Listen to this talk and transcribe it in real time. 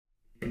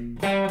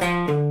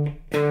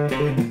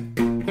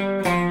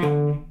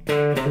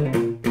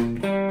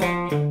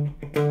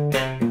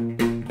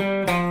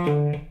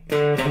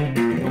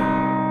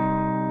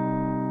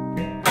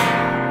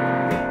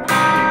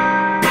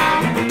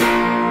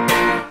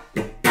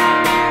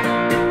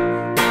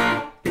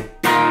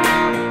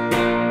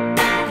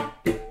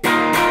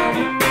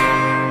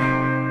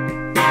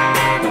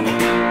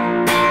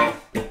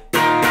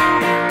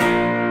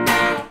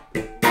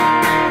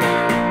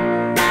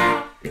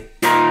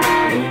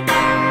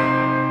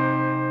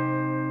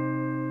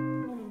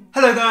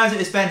Hello guys,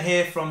 it's Ben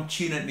here from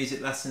TuneUp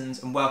Music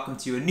Lessons and welcome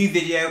to a new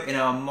video in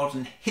our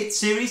modern hit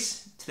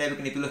series. Today we're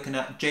going to be looking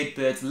at Jade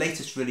Bird's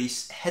latest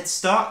release,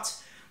 Headstart.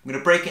 I'm going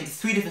to break it into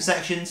 3 different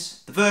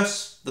sections: the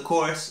verse, the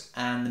chorus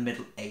and the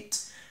middle 8.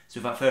 So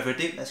without further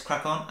ado, let's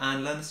crack on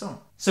and learn the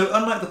song. So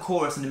unlike the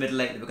chorus and the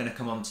middle 8 that we're going to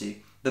come on to,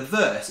 the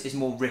verse is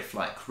more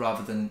riff-like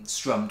rather than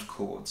strummed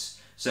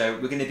chords. So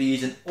we're going to be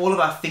using all of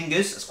our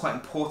fingers. That's quite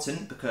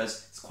important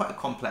because it's quite a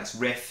complex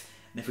riff,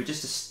 and if we're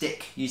just to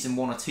stick using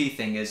 1 or 2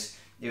 fingers,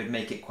 it would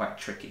make it quite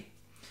tricky.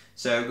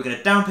 So we're going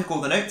to downpick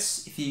all the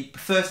notes. If you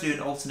prefer to do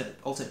an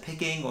alternate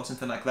picking or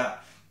something like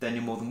that, then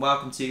you're more than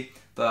welcome to,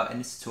 but in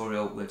this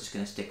tutorial we're just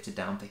going to stick to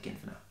downpicking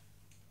for now.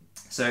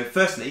 So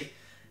firstly,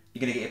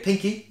 you're going to get your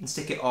pinky and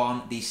stick it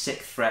on the 6th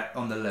fret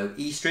on the low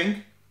E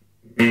string.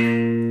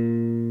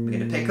 We're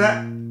going to pick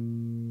that.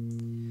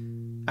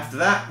 After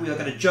that, we are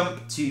going to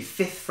jump to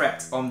 5th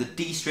fret on the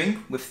D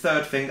string with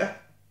 3rd finger.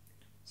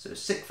 So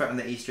 6th fret on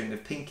the E string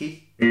with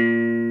pinky.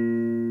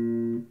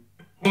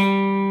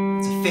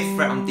 5th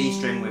fret on D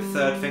string with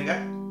 3rd finger.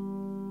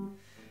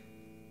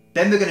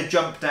 Then we're going to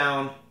jump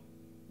down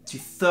to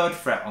 3rd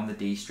fret on the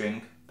D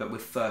string, but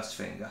with 1st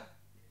finger.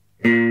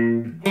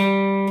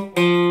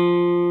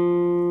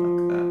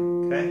 Like that,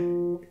 okay?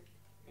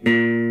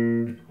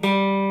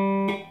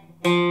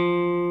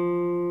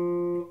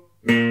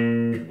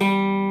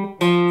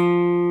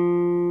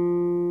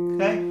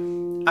 Okay,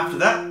 after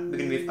that, we're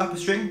going to move up a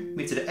string,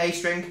 move to the A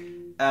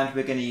string, and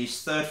we're going to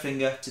use 3rd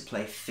finger to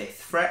play 5th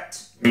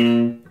fret.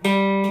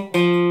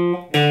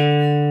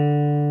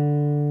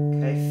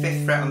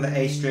 On the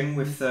A string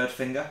with 3rd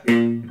finger, like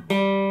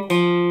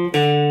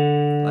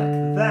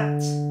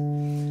that.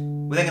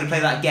 We're then going to play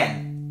that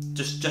again,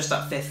 just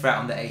that 5th fret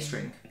on the A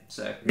string.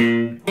 So,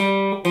 okay.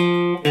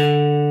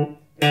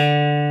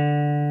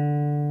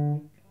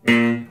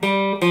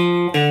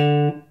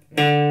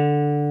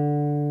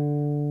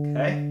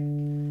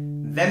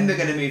 Then we're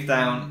going to move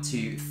down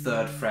to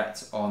 3rd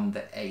fret on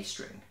the A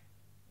string.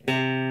 Okay,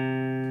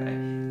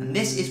 and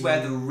this is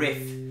where the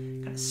riff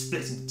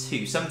splits into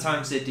 2.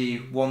 Sometimes they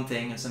do one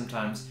thing and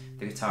sometimes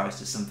the guitarist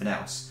does something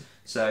else.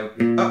 So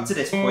up to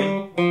this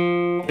point,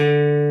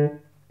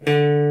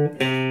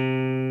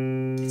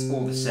 it's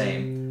all the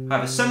same.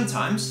 However,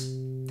 sometimes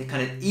the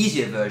kind of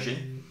easier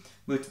version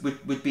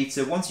would be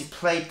to, once you've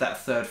played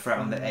that 3rd fret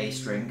on the A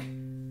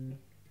string,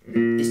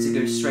 is to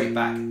go straight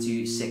back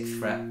to 6th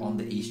fret on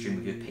the E string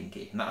with your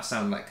pinky. And that'll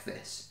sound like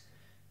this.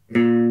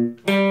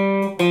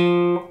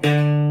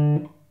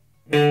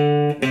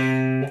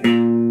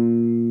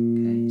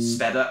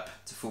 Sped up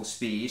to full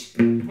speed.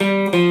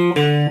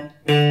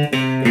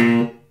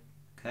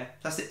 Okay,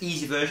 that's the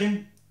easy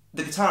version.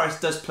 The guitarist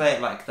does play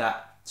it like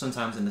that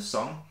sometimes in the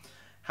song.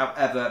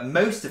 However,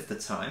 most of the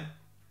time,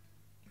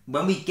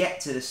 when we get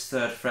to this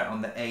 3rd fret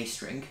on the A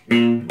string,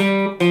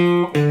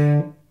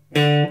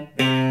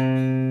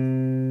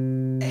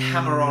 a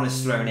hammer-on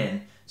is thrown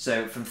in.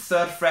 So from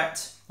 3rd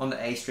fret on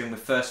the A string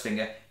with 1st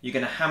finger, you're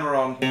going to hammer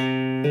on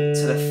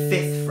to the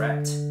 5th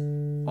fret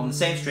on the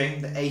same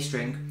string, the A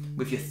string,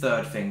 with your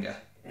 3rd finger,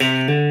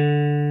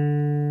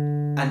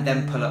 and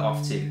then pull it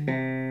off too.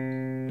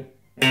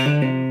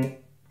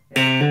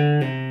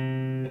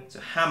 So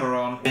hammer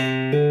on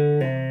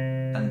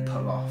and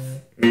pull off,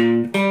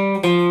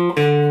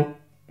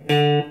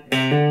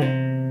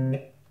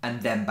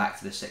 and then back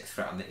to the 6th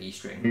fret on the E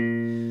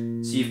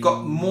string. So you've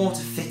got more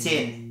to fit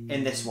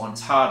in this one.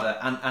 It's harder,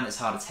 and it's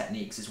harder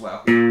techniques as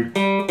well.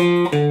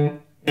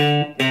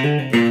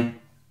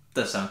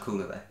 Does sound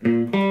cooler though.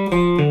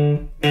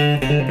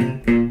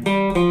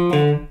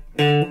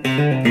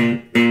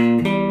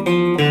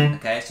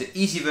 Okay, so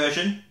easy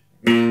version.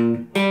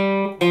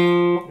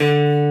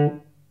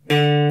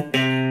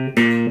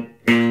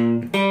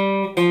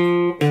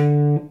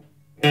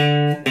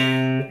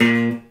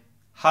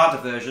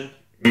 Harder version.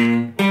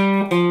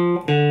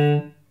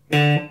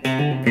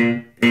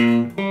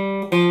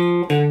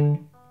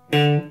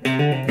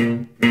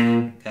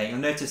 Okay, you'll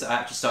notice I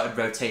actually started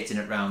rotating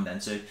it around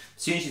then. So as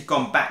soon as you've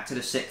gone back to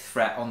the 6th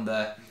fret on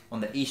the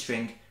E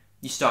string,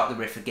 you start the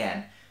riff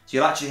again. So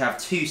you'll actually have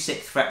 2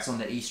 6th frets on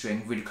the E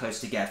string really close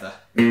together.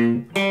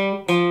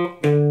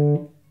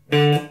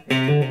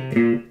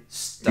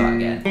 Start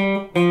again.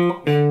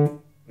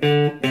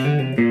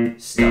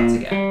 Start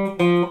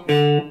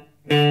again.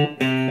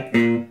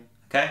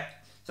 Okay,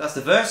 so that's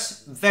the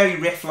verse. Very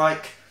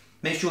riff-like.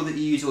 Make sure that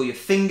you use all your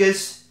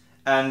fingers.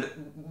 And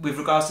with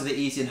regards to the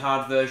easy and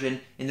hard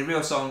version, in the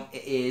real song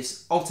it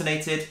is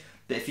alternated.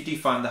 But if you do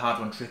find the hard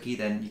one tricky,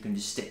 then you can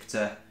just stick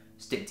to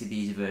stick to the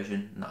easy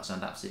version and that'll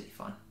sound absolutely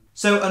fine.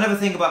 So another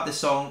thing about this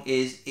song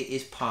is it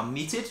is palm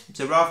muted.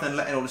 So rather than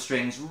letting all the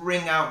strings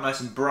ring out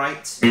nice and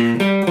bright,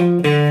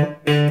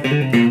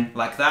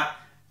 like that,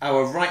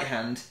 our right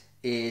hand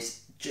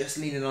is just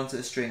leaning onto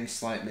the strings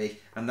slightly,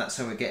 and that's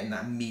how we're getting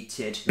that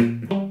muted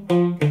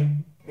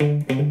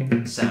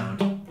sound.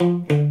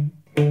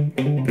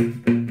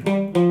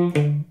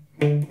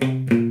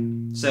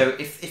 So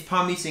if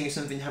palm muting is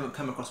something you haven't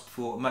come across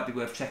before, it might be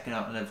worth checking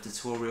out another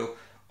tutorial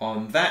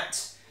on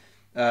that,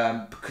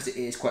 because it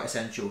is quite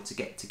essential to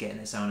getting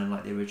it sounding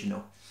like the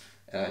original.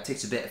 It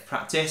takes a bit of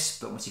practice,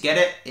 but once you get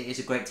it, it is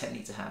a great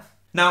technique to have.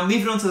 Now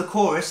moving on to the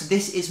chorus,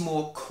 this is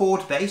more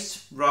chord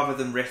based rather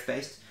than riff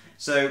based.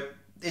 So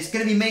it's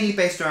going to be mainly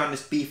based around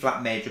this B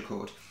flat major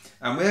chord,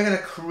 and we're going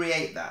to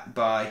create that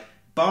by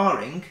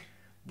barring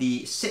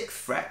the 6th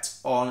fret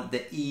on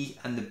the E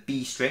and the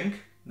B string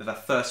with our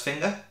first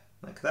finger,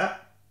 like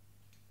that.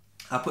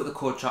 I'll put the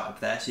chord chart up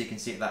there so you can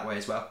see it that way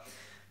as well.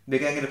 We're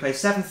going to play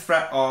 7th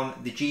fret on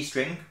the G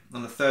string,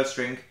 on the 3rd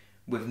string,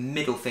 with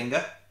middle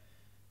finger.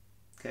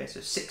 Okay, so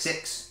 6,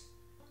 6,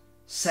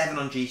 7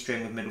 on G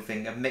string with middle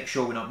finger. Make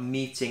sure we're not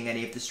muting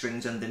any of the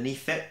strings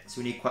underneath it, so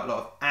we need quite a lot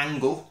of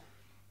angle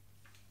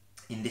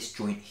in this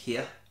joint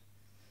here.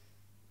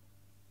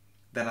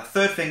 Then our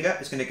 3rd finger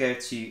is going to go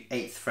to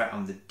 8th fret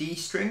on the D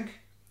string.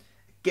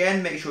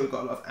 Again, make sure we've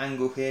got a lot of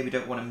angle here. We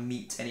don't want to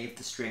mute any of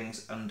the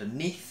strings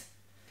underneath.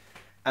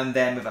 And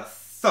then with our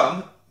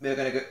thumb, we're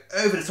going to go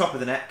over the top of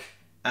the neck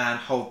and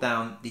hold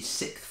down the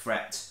 6th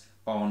fret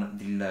on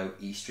the low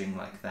E string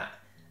like that.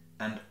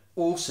 And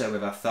also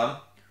with our thumb,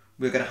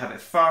 we're going to have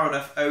it far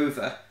enough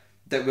over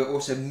that we're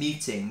also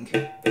muting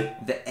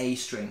the A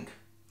string.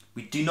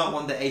 We do not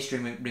want the A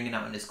string ringing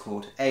out in this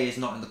chord. A is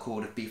not in the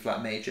chord of B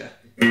flat major.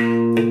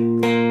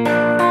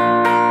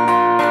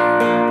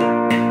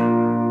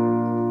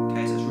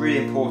 Okay, so it's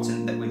really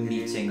important that we're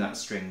muting that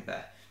string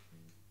there.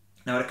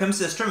 Now when it comes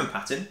to the strumming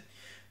pattern,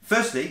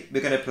 firstly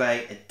we're going to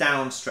play a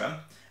down strum,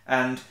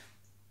 and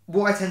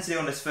what I tend to do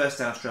on this first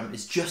down strum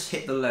is just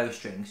hit the low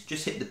strings,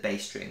 just hit the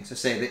bass strings, so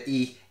say the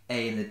E,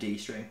 A and the D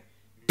string.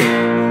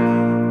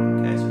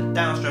 Okay, so a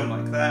down strum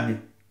like that,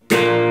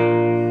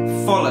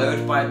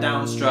 followed by a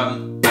down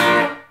strum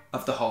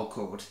of the whole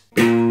chord.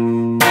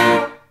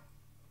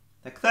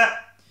 Like that.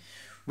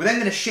 We're then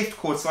going to shift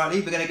chord slightly.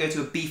 We're going to go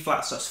to a B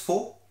flat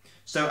sus4.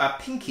 So our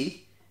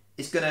pinky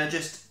is going to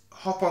just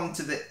hop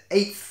onto the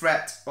 8th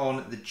fret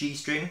on the G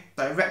string,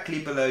 directly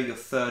below your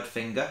 3rd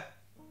finger.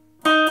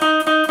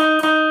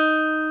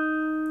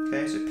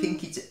 Okay, so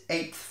pinky to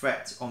 8th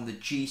fret on the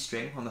G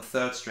string, on the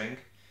 3rd string.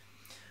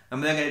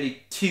 And we're then going to do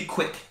 2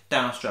 quick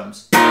down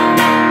strums. Okay,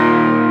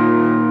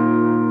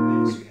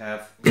 so we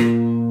have like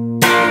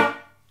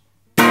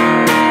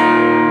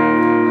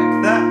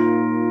that.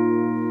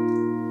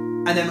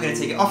 And then we're going to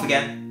take it off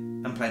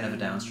again and play another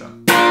down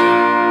strum.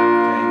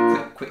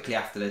 Okay, quickly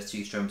after those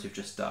 2 strums we've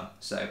just done.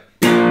 So like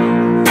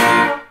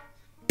that.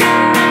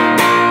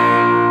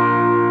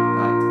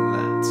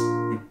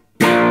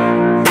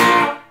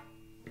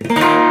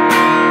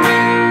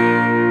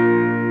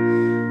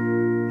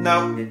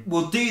 Now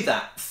we'll do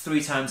that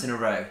 3 times in a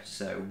row.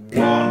 So 1, 2,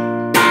 3.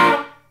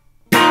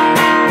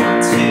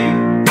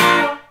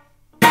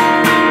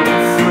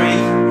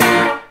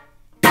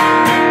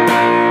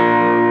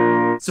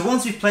 So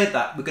once we've played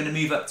that, we're going to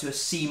move up to a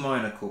C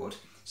minor chord.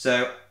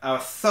 So our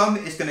thumb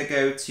is going to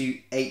go to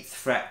 8th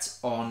fret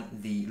on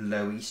the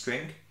low E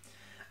string.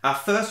 Our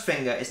first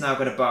finger is now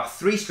going to bar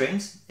 3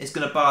 strings. It's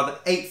going to bar the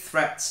 8th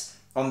frets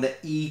on the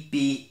E,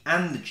 B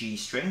and the G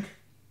string,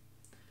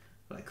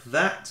 like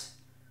that.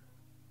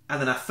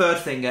 And then our 3rd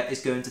finger is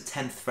going to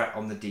 10th fret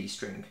on the D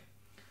string.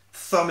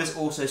 Thumb is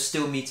also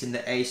still meeting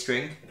the A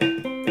string.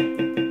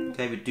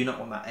 Okay, we do not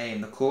want that A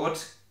in the chord.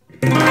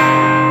 Okay,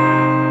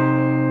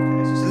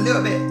 so it's a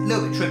little bit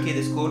tricky,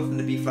 this chord from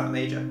the B flat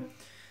major.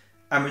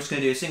 And we're just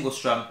going to do a single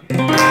strum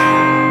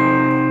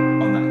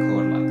on that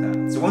chord like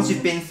that. So once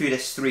you've been through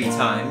this 3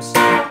 times,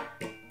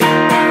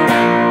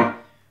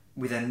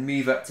 we then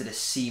move up to the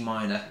C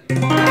minor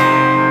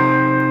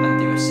and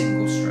do a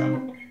single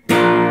strum.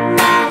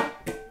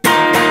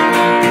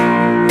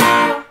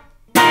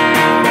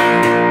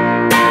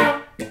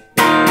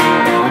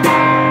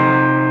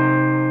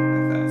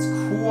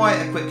 Quite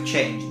a quick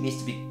change. It needs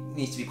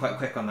to be quite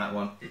quick on that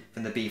one,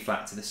 from the B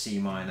flat to the C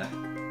minor,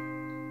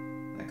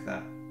 like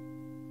that.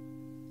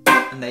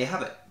 And there you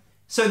have it.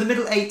 So the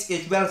middle 8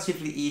 is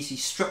relatively easy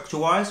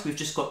structure-wise. We've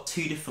just got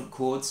 2 different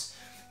chords,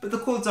 but the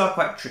chords are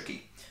quite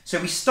tricky. So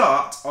we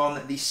start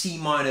on the C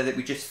minor that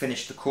we just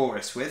finished the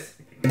chorus with.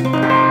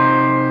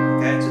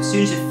 Okay, so as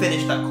soon as you've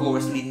finished that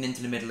chorus leading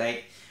into the middle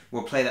 8,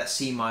 we'll play that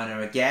C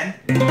minor again.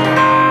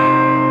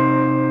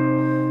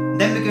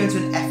 Then we're going to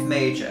an F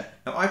major.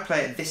 Now I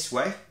play it this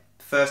way.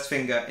 First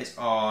finger is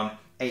on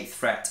 8th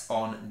fret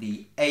on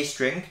the A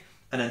string,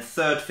 and then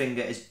 3rd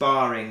finger is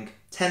barring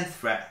 10th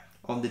fret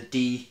on the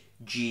D,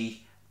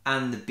 G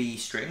and the B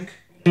string.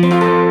 Okay,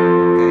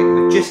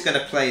 we're just going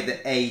to play the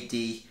A,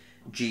 D,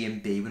 G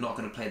and B. We're not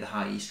going to play the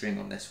high E string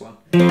on this one.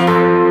 Okay,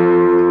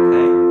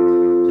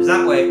 so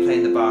that way of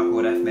playing the bar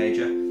chord F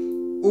major,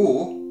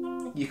 or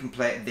you can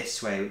play it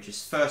this way, which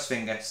is first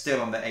finger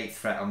still on the 8th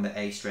fret on the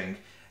A string,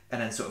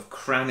 and then sort of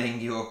cramming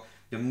your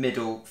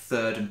middle,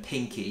 third and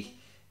pinky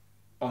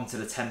onto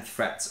the 10th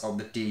frets of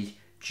the D,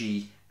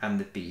 G and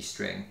the B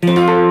string.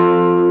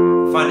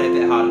 I find it a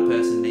bit harder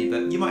personally,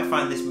 but you might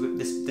find this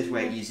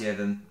way easier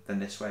than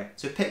this way.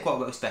 So pick what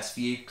works best for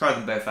you, try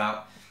them both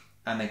out,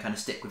 and then kind of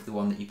stick with the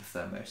one that you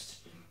prefer most.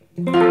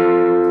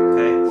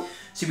 Okay,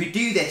 so we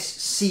do this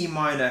C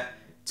minor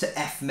to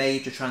F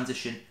major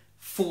transition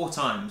 4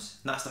 times,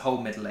 and that's the whole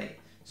middle 8.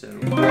 So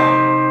 1, 2, 3,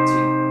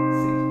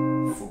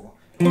 4,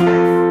 F,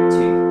 2,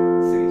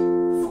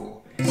 3,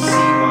 4, C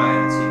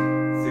minor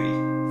 2,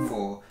 3,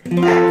 4, F,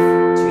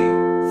 2,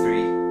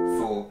 3,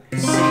 4,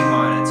 C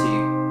minor 2,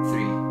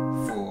 3,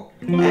 4,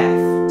 F,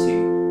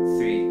 2,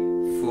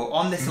 3, 4.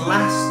 On this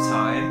last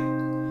time,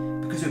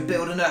 because we're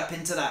building up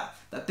into that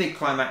big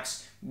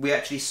climax, we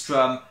actually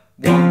strum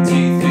 1,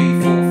 2,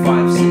 3, 4,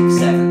 5, 6,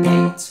 7,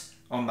 8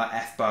 on that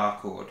F bar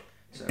chord.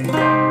 So 1, 2,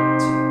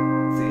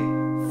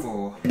 3,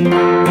 4.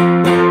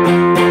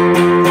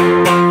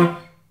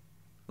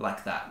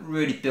 Like that.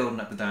 Really building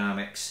up the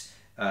dynamics.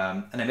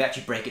 And then we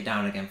actually break it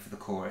down again for the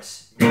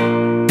chorus.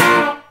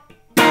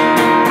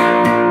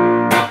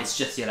 It's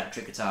just the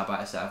electric guitar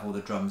by itself, all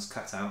the drums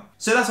cut out.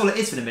 So that's all it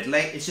is for the middle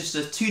 8. It's just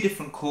 2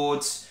 different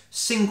chords,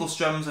 single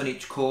strums on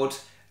each chord.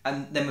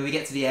 And then when we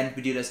get to the end,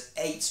 we do those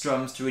 8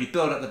 strums to really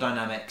build up the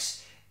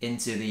dynamics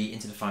into the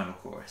final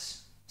chorus.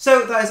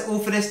 So that is all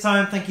for this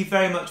time. Thank you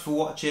very much for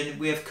watching.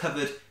 We have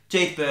covered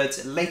Jade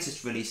Bird's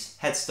latest release,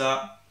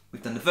 Headstart.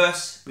 We've done the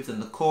verse, we've done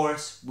the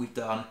chorus, we've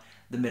done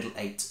the middle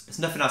 8. There's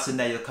nothing else in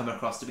there you'll come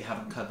across that we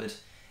haven't covered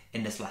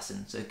in this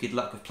lesson. So good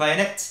luck with playing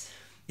it.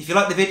 If you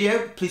like the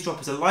video, please drop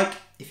us a like.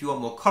 If you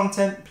want more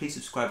content, please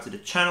subscribe to the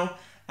channel.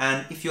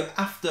 And if you're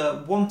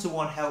after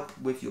one-to-one help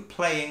with your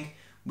playing,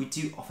 we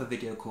do offer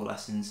video call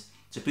lessons.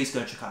 So please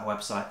go and check out our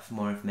website for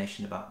more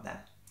information about them.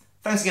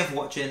 Thanks again for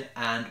watching,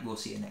 and we'll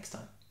see you next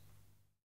time.